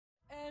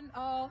and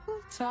all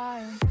the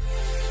time.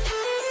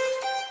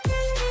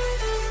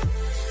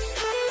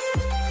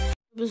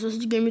 This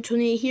is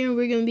Gamer28 here, and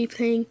we're going to be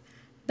playing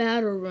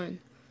Battle Run.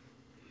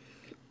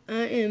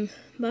 I am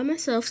by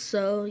myself,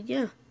 so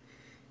yeah.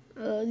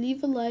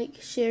 Leave a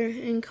like, share,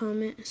 and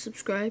comment, and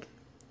subscribe.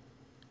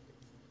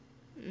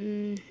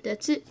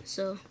 That's it,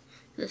 so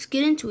let's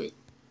get into it.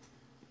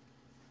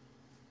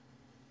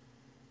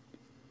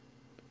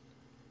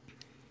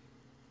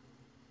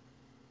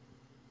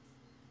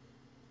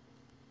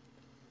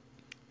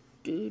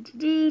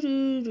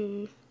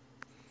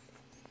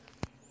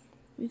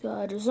 We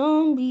got a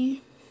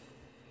zombie,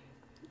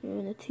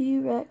 and a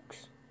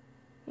T-Rex,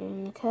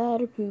 and a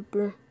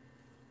caterpooper.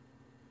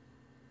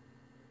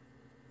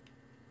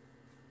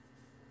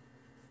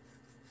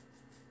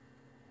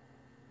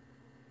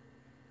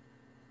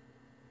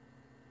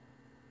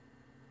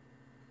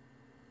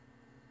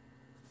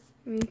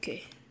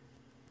 Okay,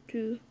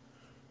 2,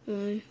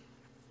 1.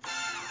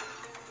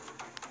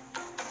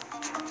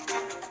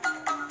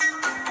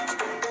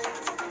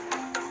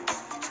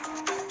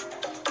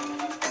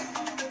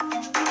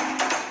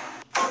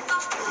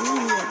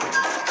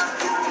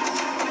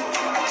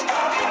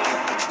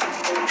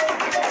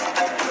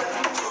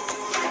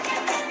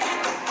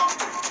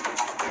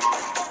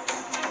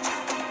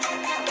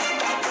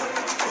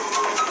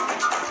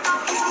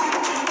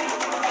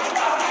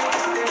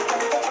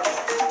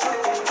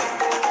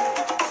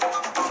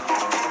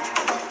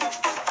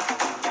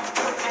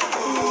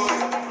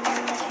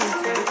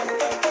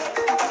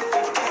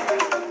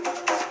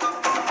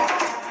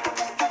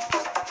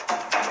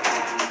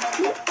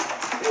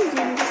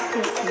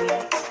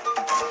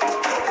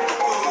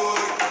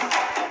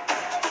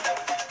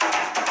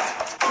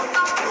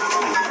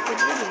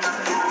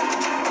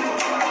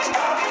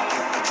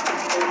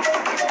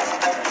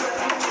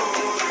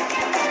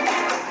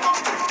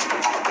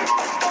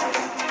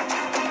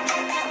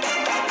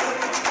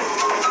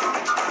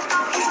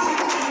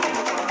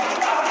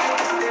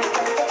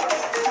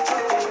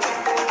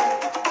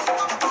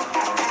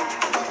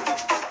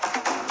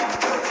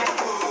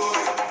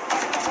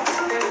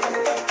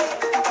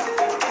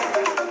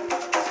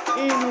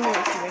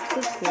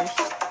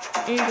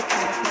 And the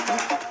caterpillar.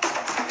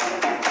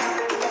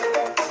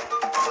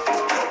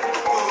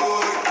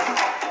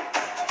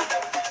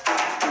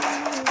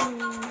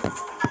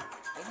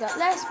 I got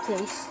last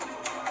place.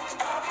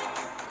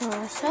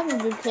 Gosh, I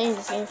haven't been playing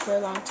this game for a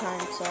long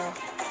time, so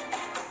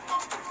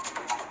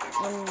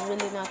I'm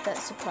really not that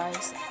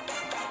surprised.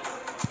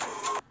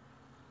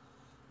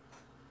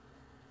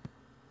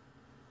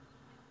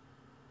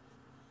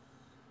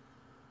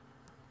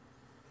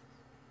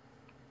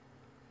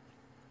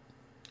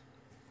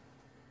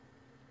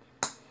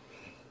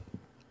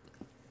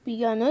 We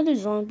got another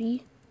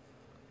zombie,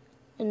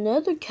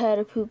 another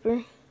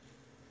caterpooper,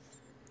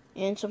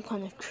 and some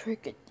kind of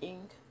cricket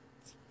thing.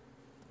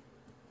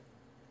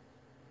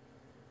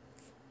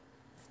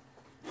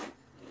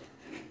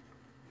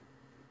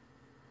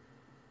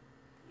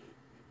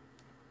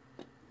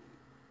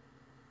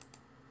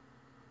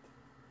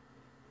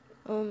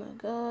 Oh my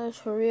gosh,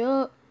 hurry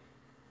up.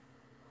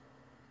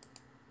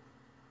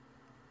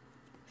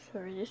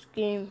 Sorry, this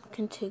game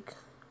can take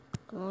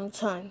a long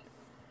time.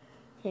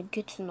 It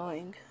gets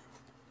annoying.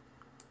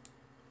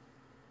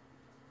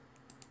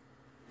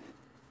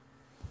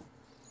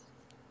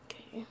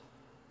 Okay.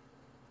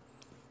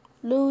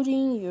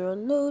 Loading, you're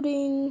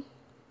loading.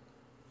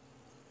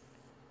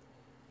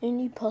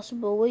 Any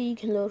possible way you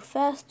can load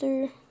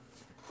faster.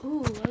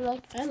 Ooh, I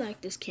like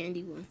this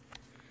candy one.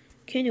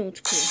 Candy one's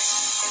cool.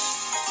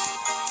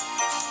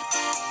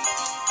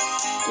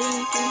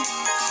 Well,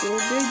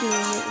 they're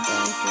doing it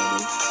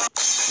blindfolded.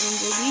 And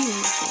they're beating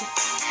themselves.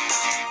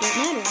 Don't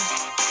matter.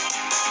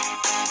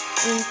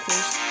 And of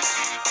course,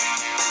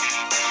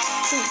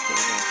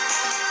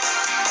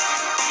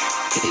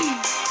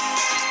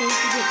 don't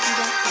forget some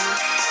doctors.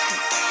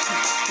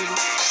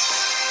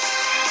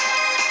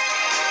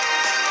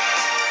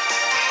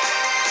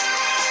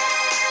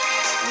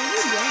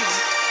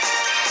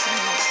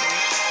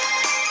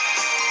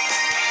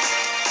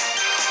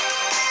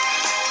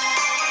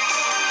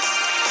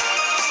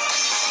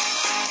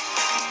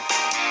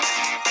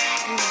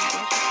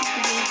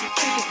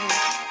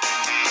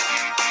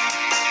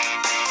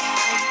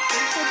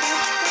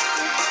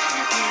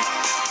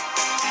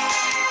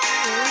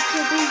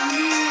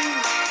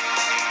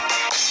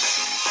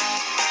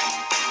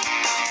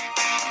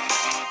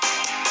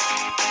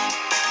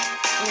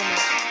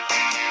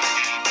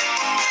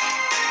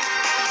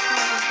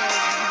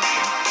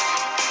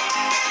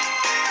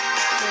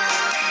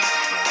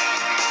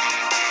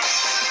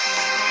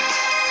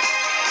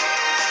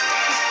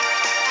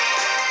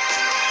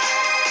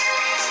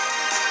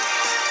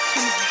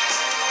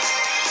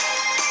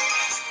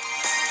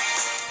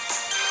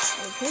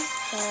 Okay,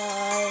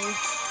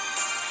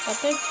 got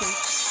third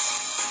place.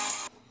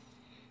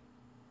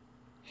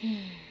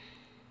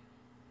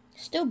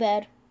 Still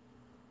bad.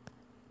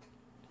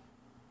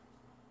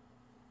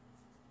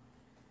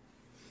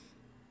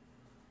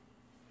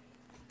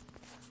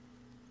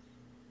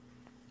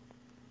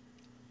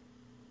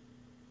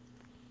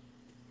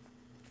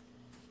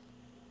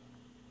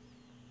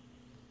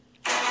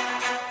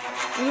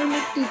 I'm gonna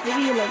make this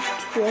video like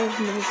 12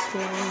 minutes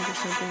long or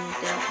something like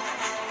that.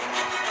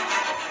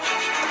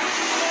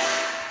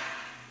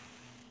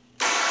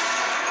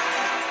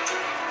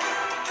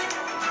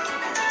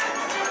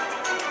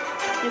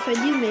 If I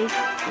do make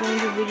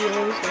longer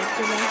videos like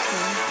the last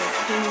one, like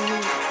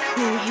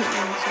 28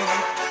 minutes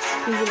long,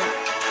 maybe like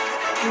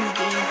 3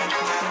 games or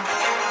something.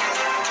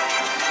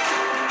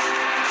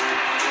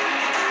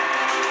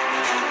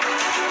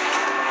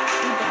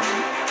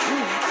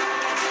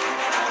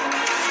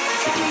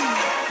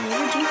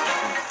 Never jinx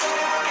yourself.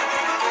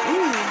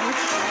 Ooh,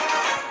 headshot.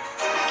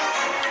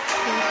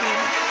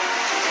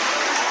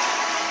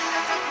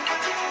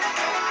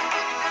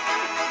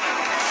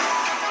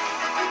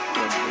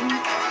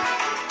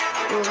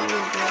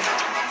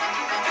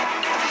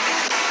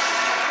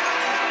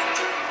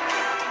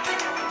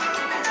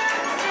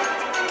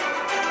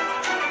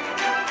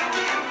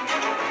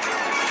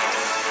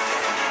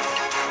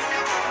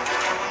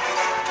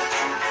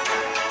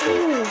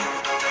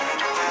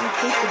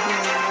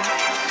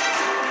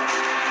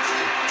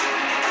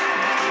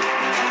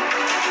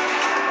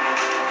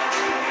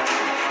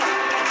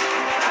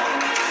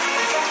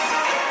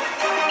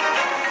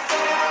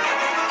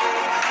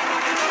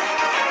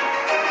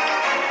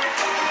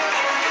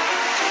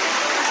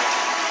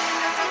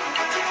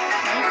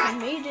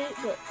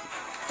 But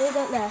still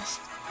got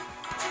last.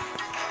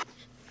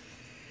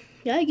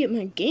 Gotta get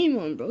my game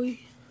on, bro.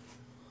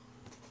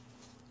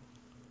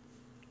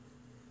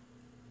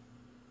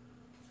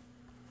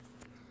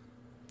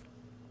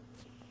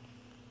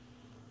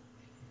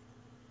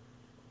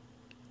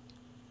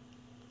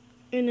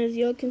 And as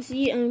y'all can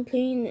see, I'm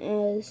playing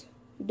as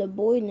the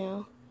boy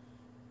now.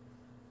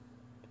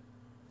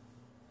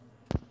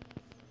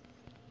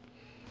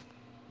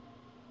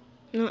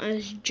 Not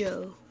as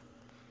Joe.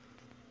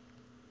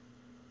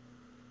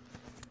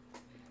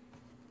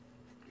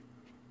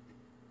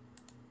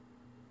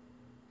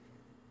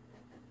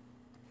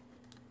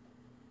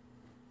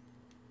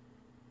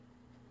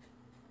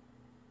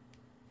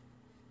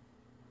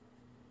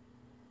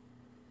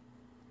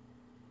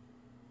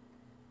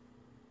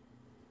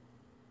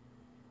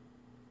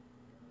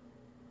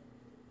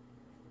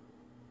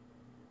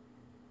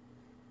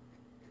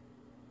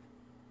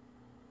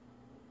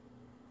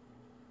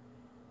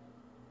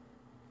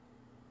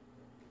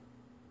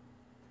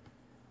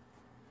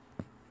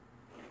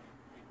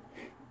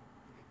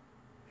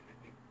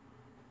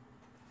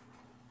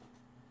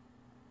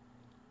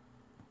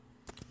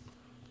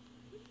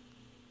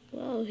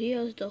 Wow, he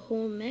has the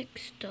whole mech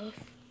stuff.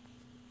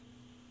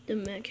 The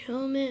mech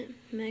helmet,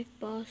 mech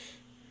boss,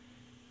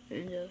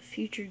 and the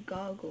future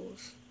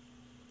goggles.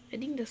 I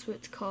think that's what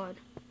it's called.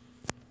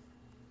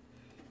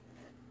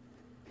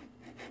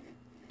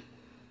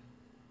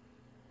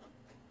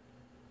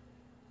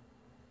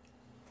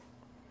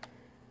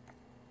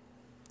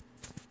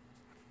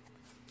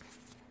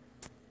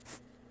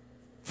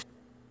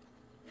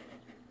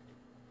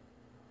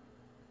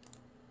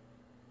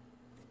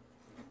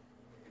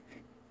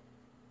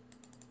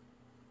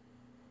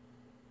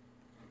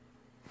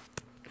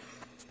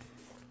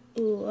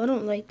 Ooh, I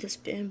don't like this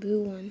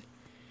bamboo one.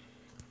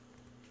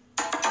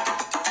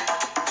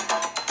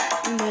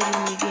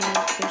 Imagine me getting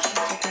a fish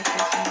just like this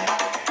one.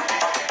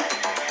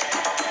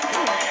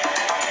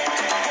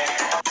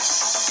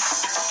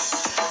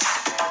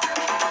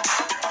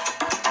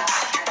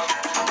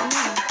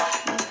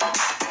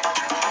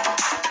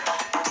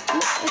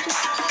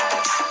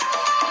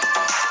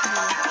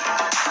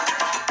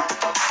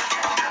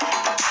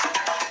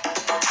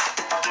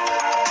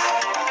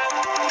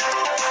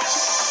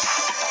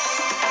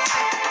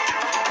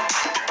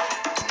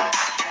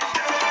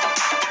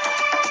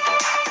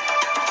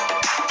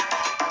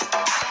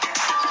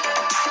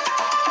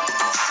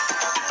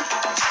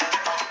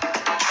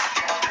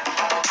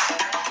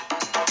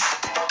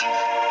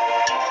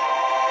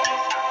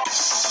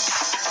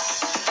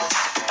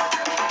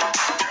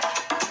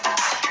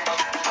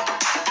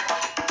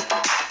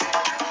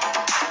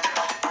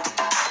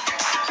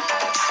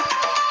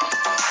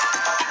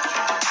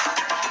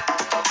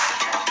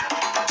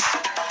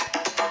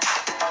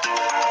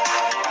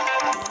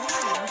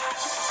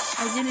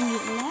 I didn't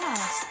get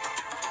last.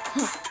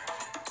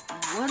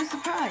 What a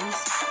surprise.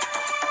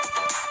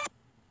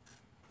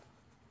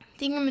 I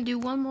think I'm gonna do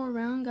one more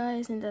round,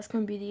 guys, and that's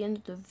gonna be the end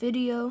of the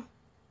video.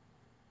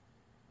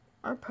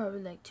 Or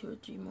probably like 2 or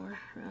 3 more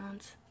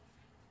rounds.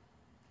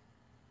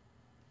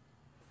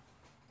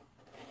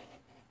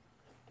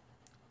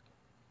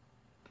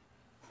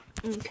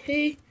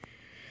 Okay.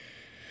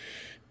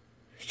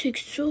 It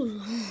takes so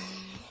long.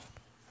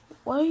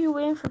 Why are you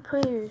waiting for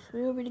players?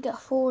 We already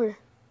got 4.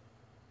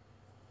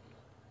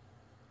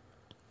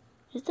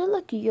 Is that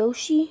like a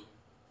Yoshi?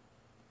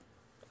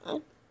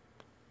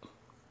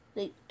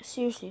 Like,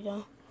 seriously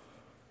though.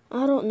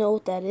 I don't know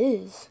what that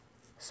is.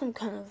 Some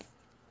kind of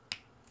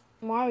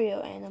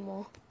Mario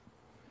animal.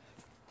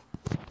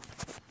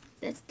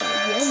 That's the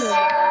yellow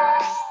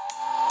one.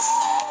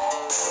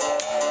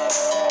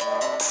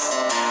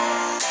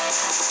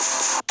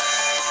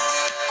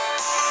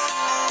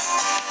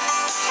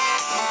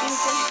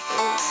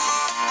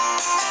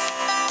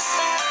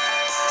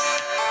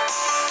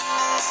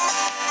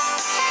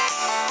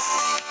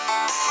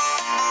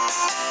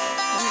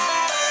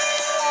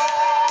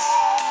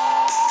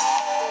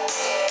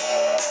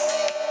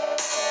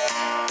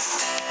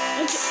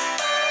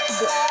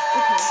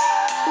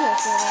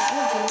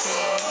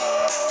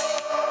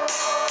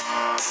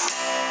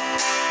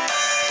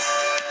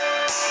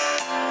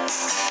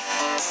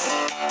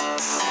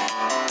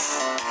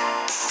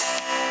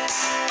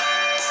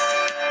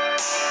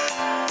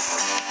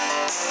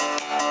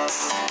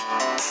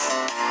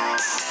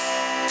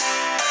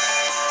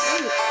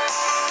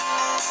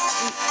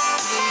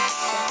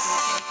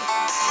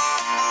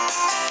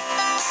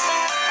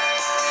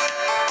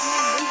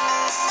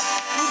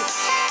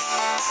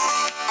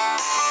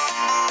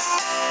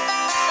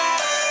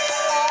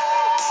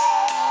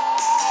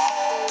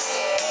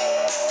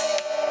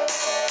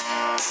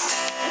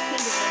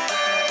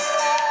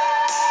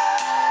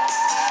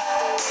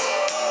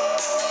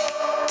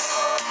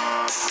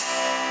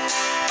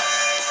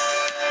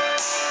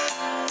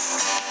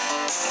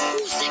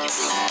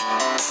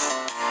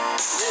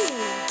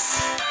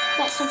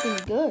 Got something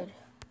good.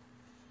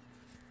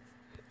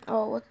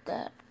 Oh, what's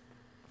that?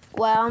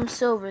 Wow, I'm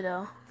silver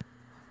though.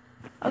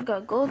 I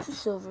got gold to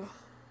silver.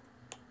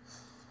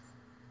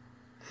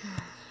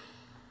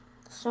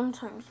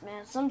 Sometimes,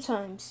 man,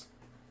 sometimes.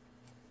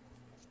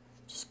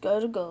 Just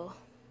gotta go.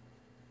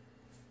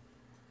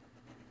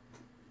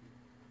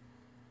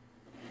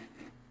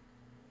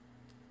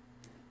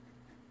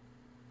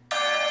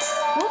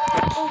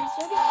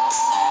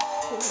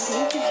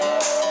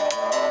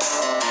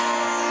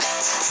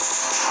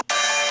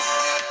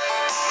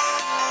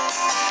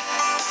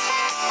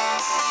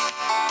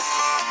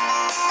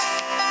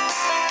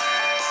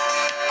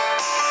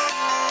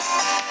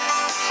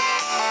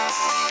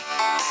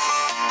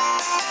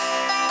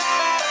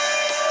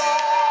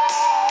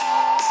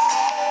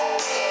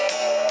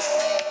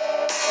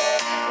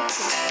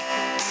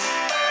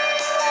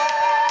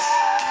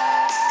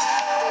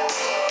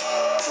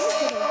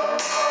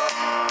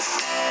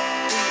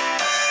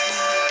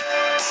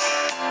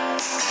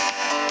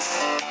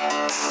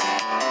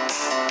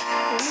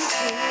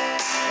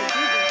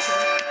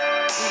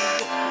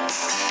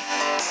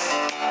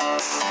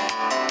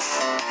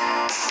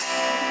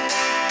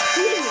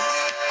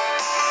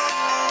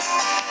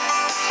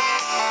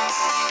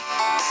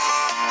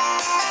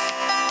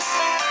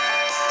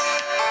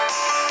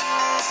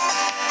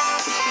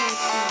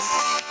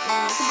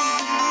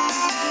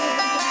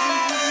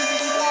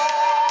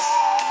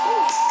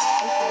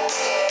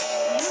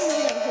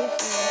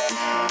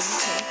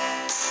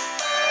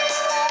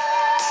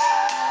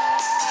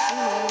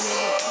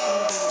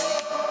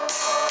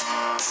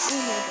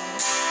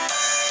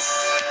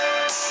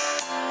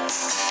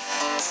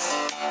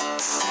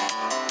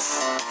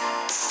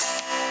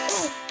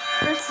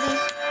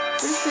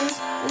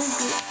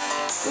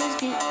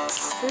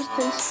 First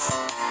place.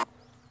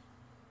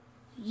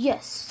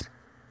 Yes.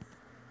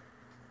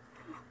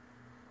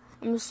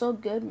 I'm so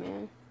good,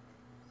 man.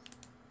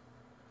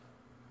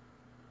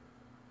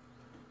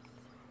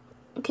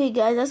 Okay,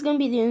 guys, that's gonna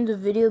be the end of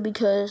the video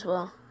because,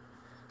 well,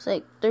 it's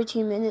like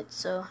 13 minutes,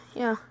 so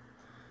yeah.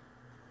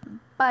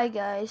 Bye,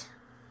 guys.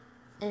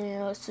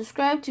 And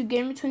subscribe to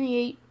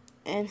Gamer28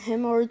 and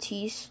him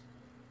Ortiz.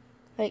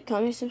 Like,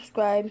 comment,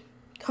 subscribe.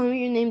 Comment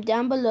your name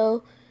down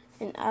below,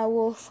 and I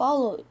will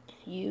follow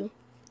you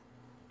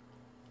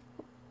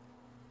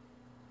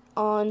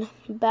on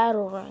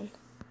Battle Run.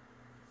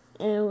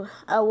 And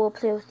I will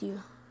play with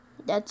you.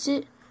 That's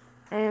it,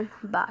 and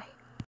bye.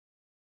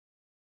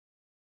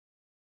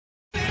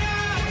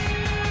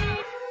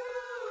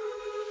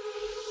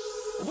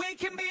 We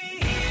can be